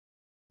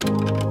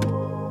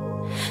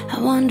I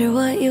wonder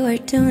what you are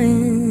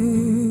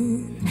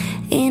doing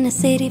in a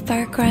city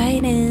park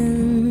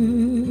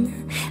riding,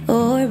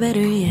 or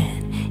better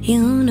yet, you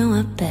know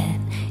I bet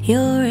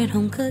you're at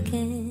home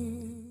cooking.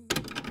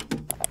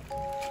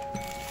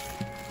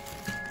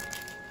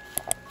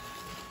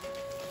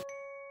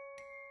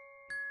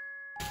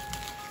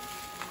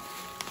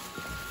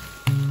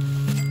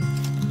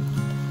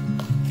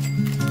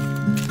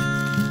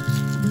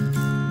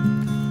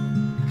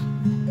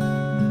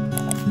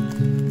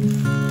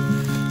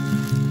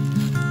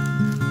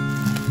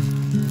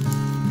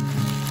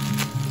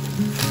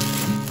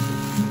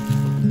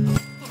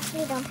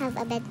 Have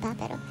a bed pa,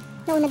 pero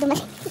nauna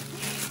dumating.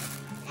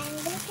 And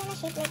bilis ko na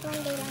shape, like one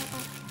day lang ito.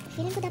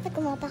 Feeling ko dapat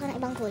kumuha pa ka ng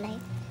ibang kulay.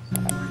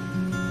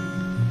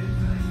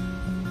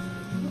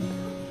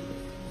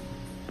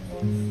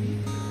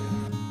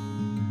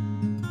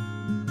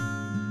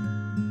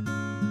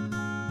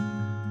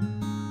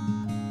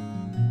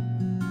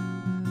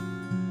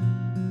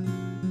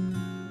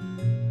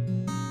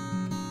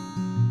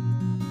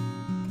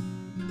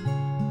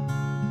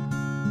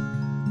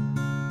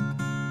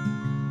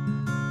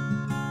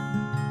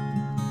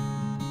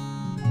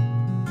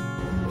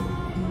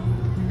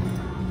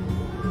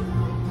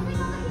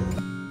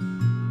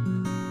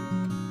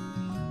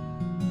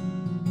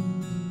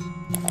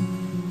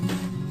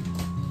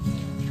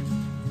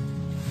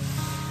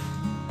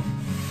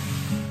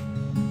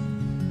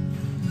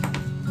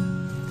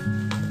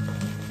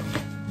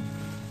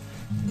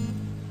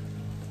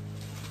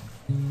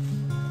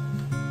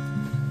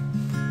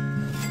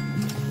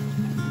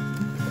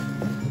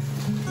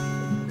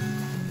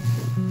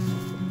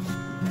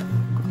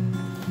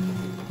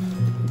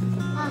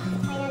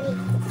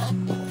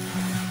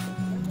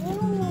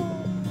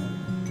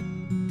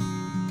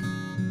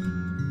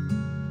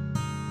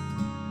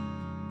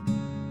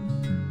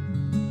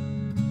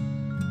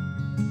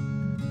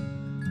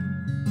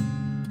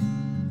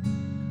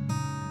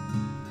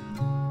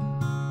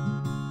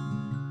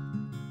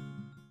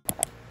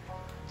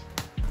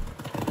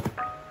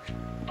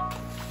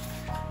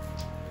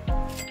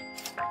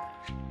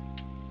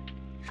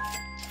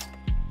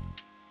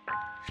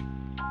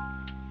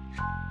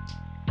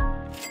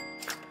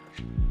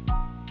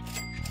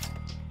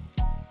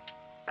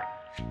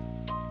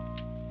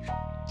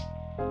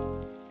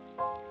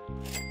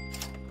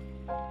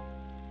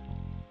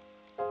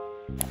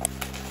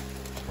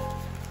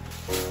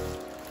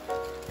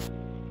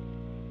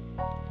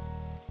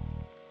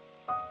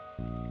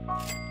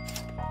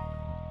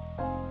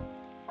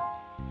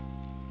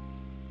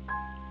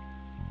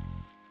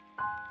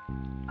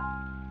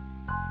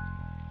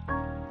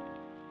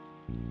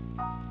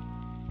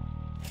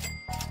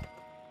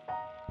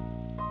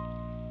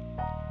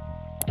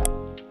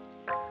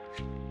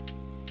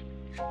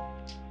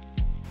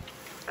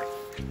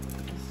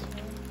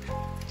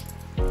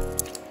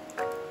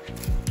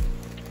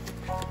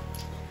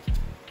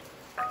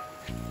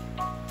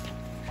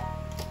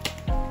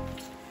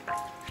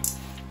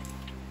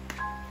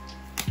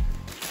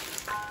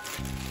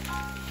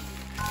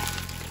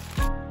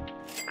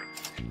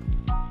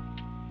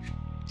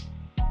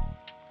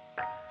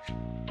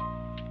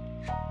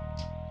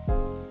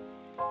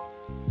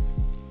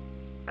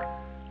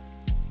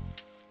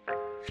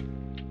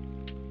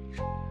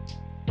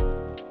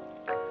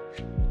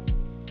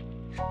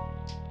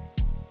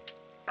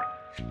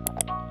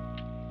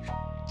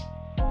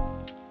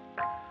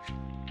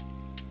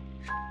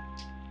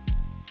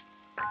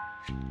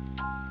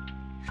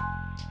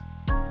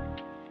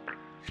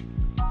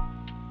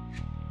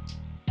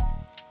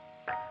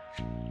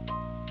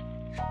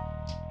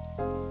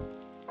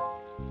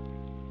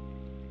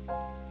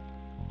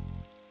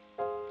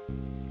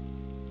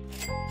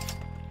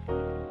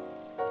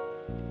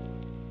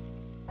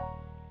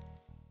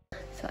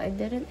 So I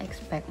didn't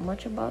expect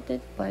much about it,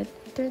 but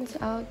it turns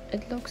out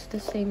it looks the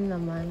same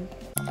naman.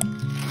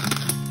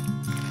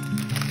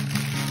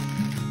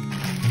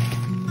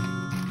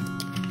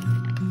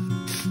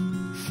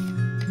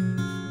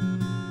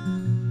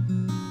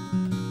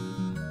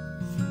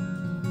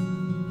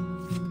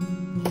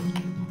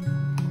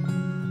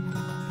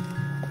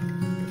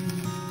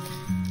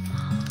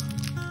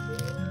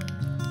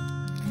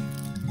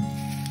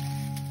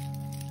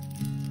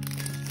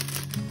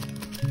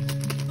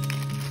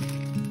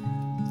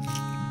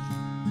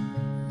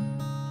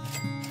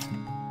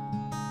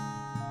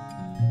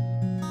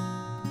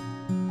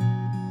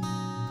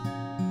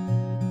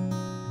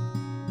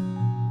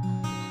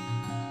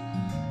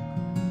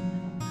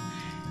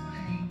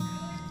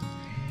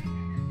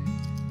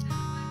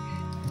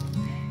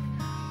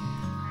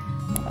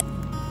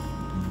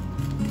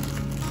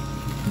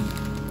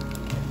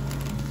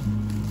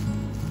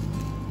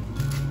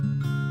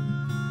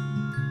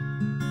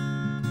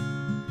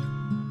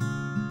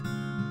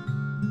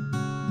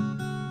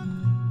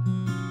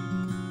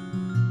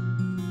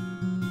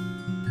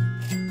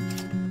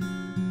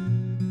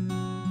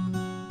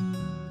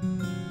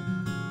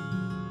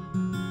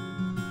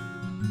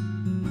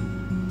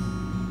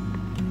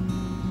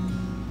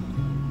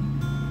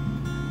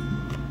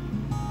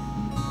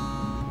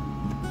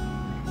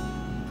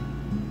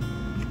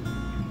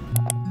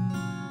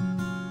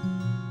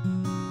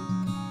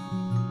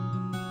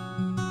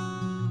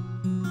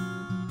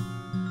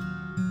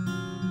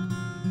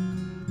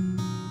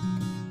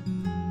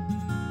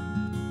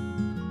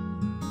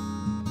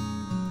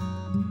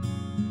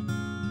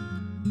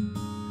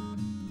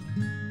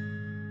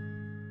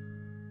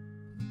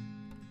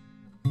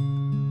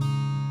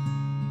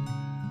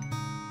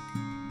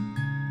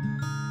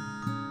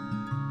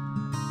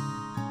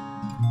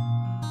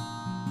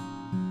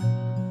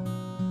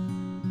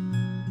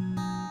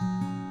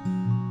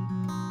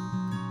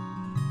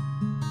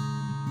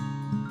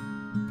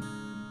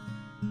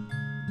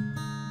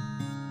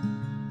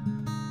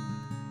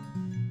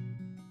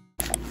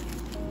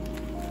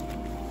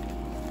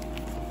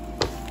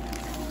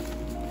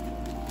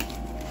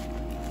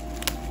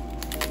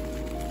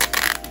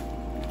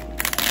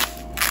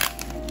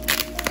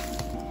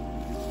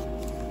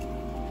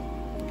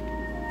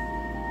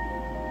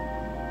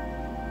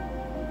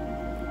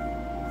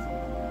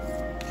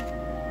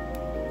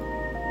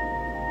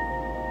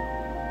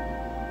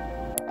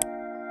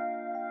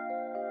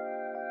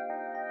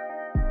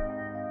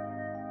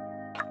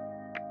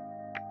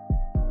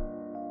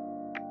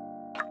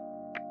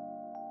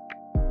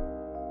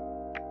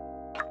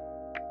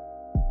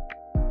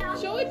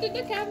 Show it to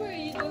the camera.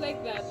 You do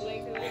like that.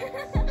 Like that.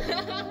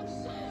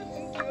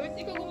 Ang cute.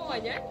 Ikaw gumawa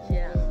niyan?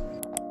 Yeah.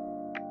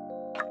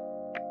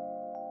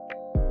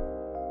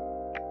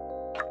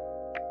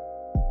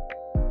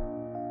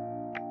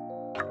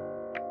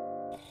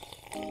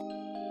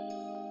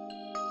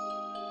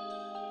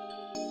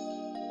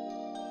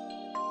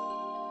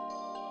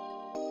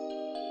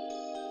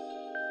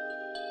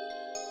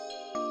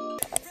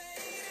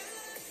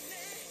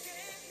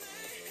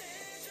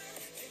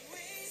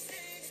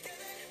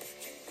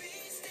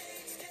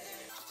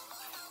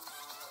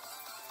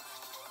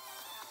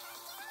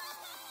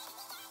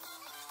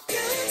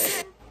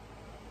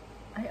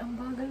 Ay, ang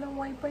bagal ng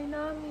wifi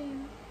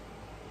namin.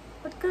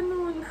 Ba't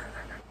ganun?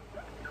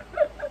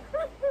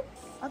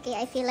 Okay,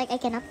 I feel like I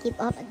cannot keep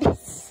up.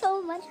 There's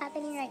so much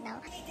happening right now.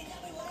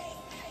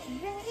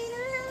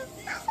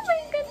 Oh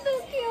my god, so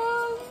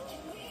cute!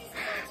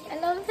 I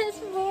love his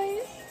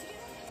voice.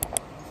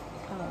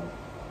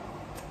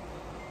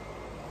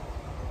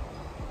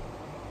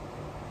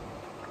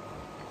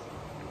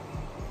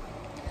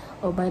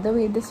 Oh, by the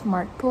way, the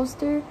smart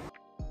poster.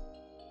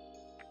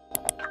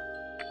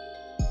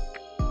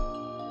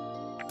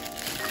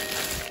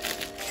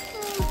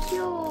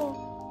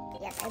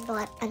 Yes, I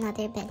bought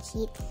another bed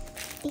sheet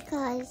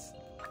because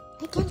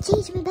I can't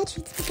change my bed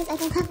sheets because I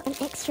don't have an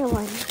extra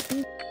one.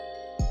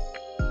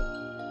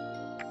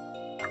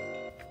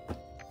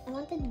 I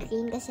wanted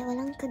green kasi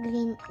walang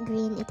ka-green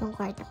itong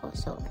kwarto ko,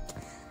 so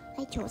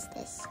I chose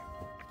this.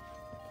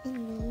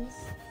 Anyways,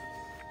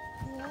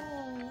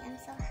 yay! I'm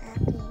so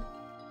happy.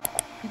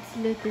 It's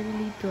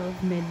literally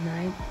 12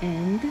 midnight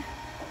and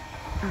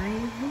I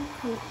will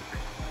cook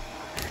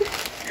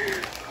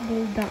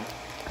bulldog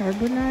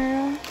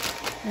carbonara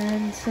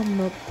and some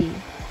milk tea.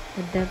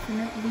 I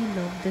definitely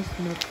love this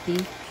milk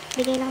tea.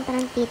 Bigay lang ito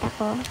ng tita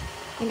ko.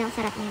 And ang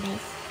sarap niya,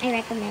 guys. I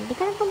recommend. Di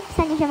ko lang kung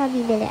saan niya siya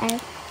mabibili.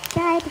 I'll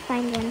try to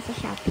find one sa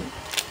Shopee.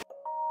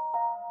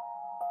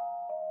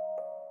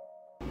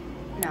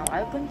 Now,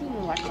 I'll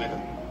continue watching.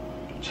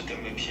 저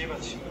때문에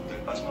피해받으신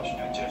분들 빠짐없이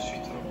연재할 수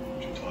있도록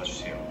좀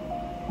도와주세요.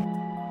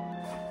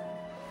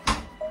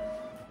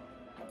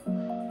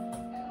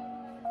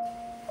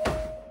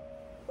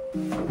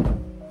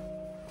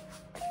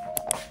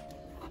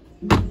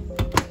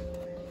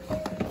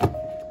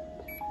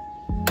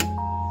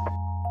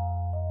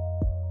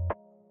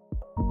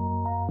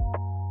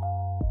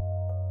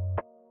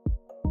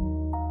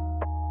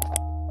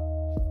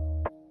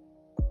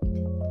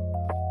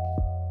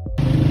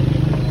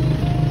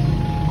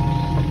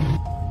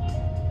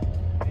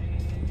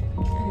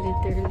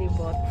 Literally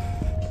bought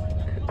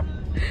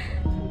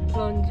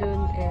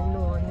Lonjun and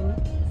Wonu.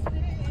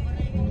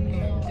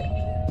 And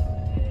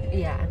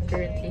yeah, I'm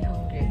currently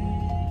hungry.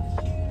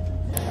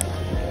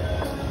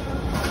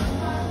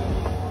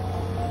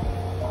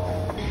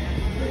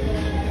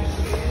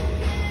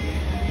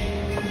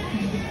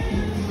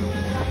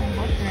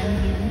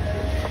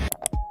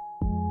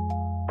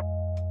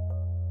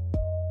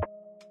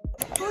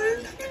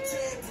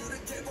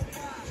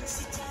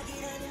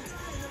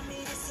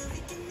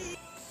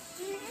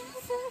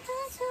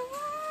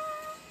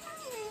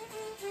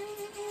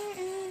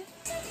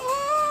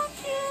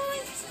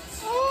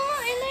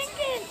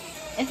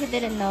 If you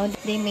didn't know,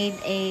 they made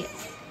a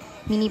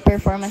mini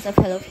performance of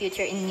Hello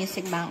Future in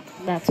Music Bank.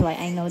 That's why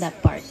I know that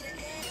part.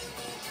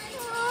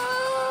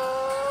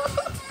 Oh,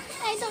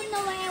 I don't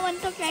know why I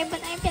want to cry,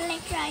 but I feel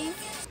like crying.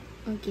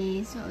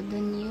 Okay, so the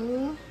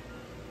new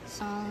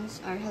songs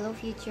are Hello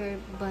Future,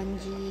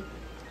 Bungie,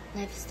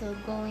 Life Still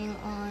Going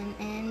On,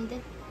 and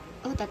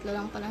oh, tatlo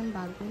lang pala ang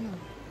bago, no?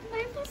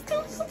 Life is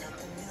still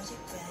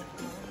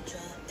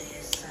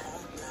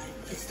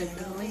It's still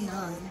going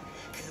on.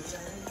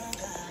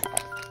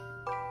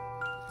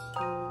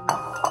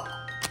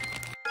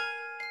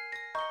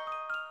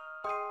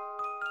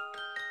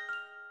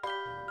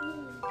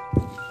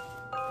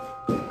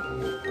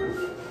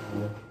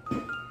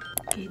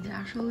 Okay, the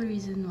actual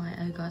reason why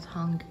I got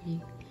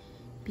hungry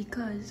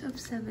because of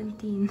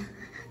 17.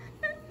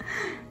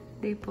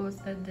 They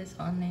posted this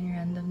online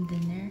random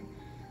dinner,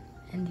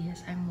 and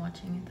yes, I'm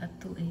watching it at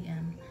 2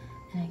 a.m.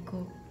 and I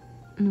cook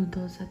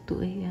noodles at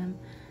 2 a.m.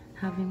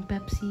 having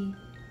Pepsi.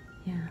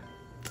 Yeah,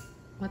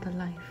 what a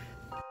life.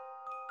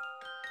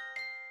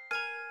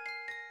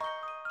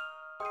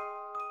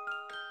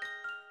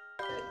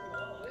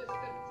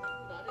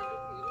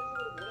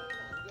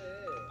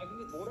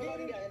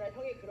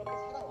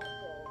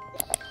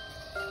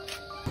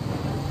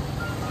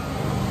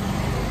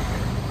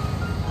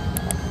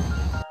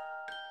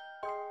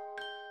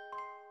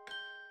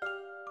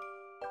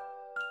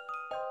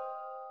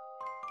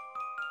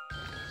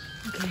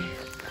 Okay,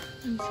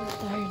 I'm so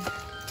tired.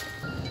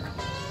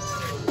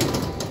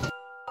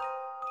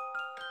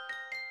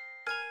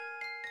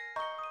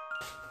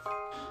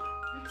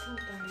 I'm so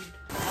tired.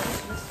 I was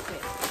just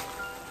quit.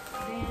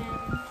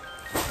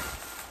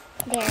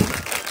 there.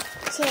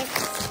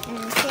 Chips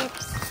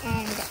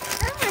and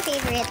my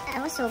favorite.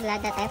 I was so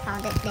glad that I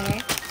found it there.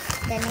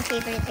 Then my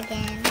favorite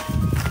again.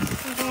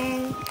 And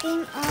then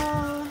cream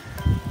of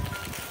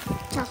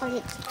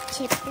chocolate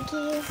chip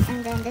cookies.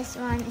 And then this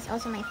one is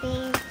also my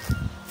fave.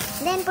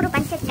 Then, puro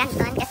pancit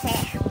canton kasi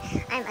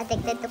I'm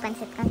addicted to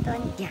pancit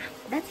canton. Yeah,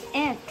 that's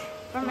it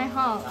for my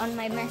haul on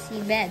my messy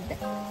bed.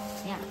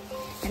 Yeah.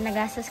 And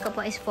nagastos ko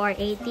po is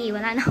 480.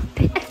 Wala na akong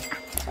pera.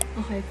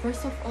 Okay,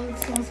 first of all,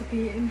 gusto kong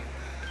sabihin,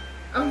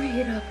 ang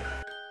hirap.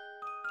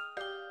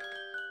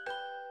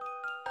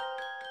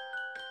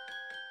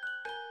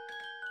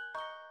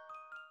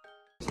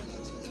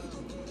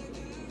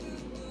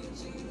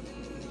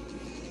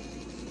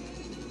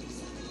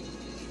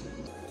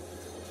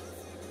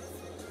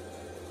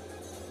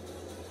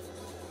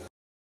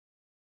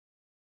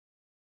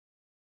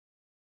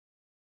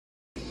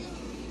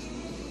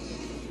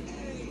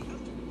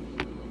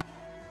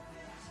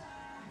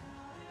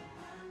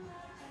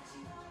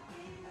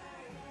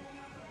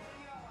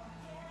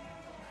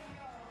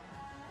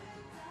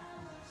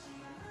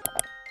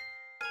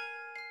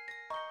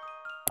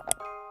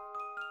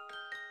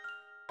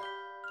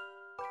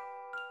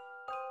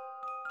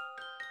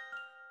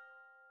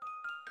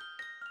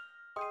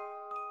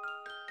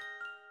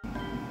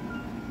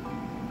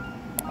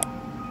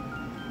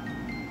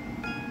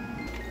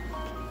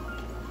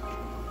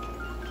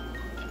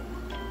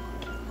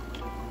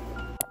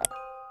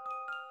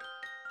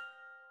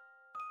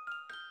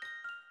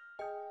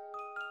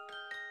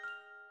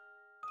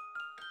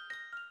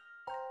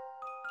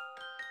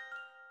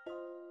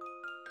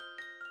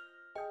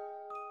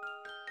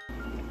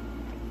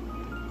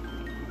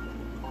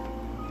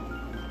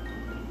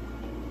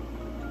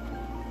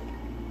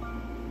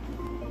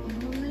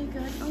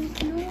 Oh,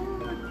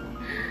 cute!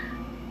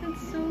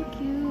 That's so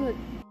cute!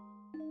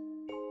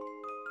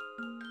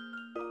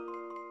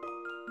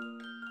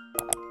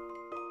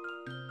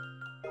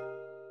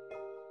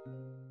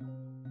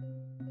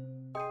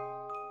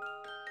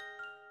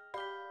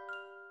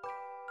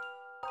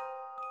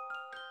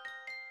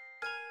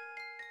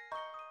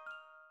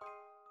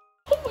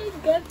 Oh my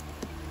God!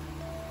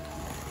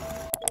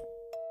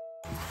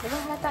 Diba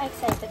halata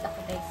excited ako,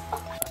 guys?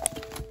 Oh my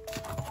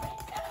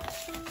God!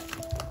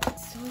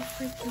 So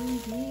freaking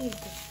big!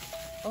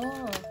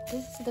 Oh,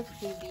 this is the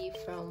freebie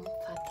from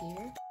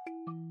Fatir.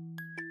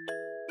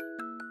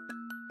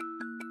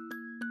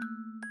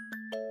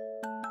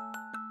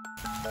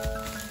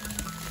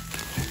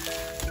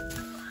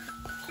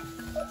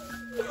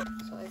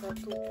 So I got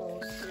 2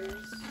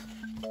 posters.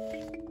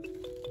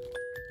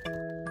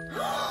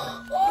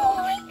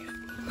 Oh my God!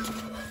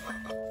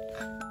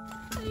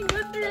 I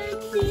got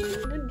ready!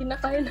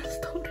 Ginakaya na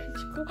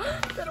storage ko.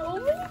 Pero oh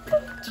my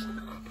God!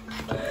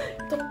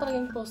 Ito lang talaga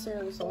yung poster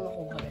na gusto kong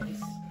makuha,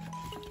 guys.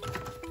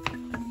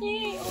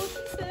 Yay!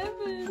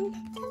 OT7!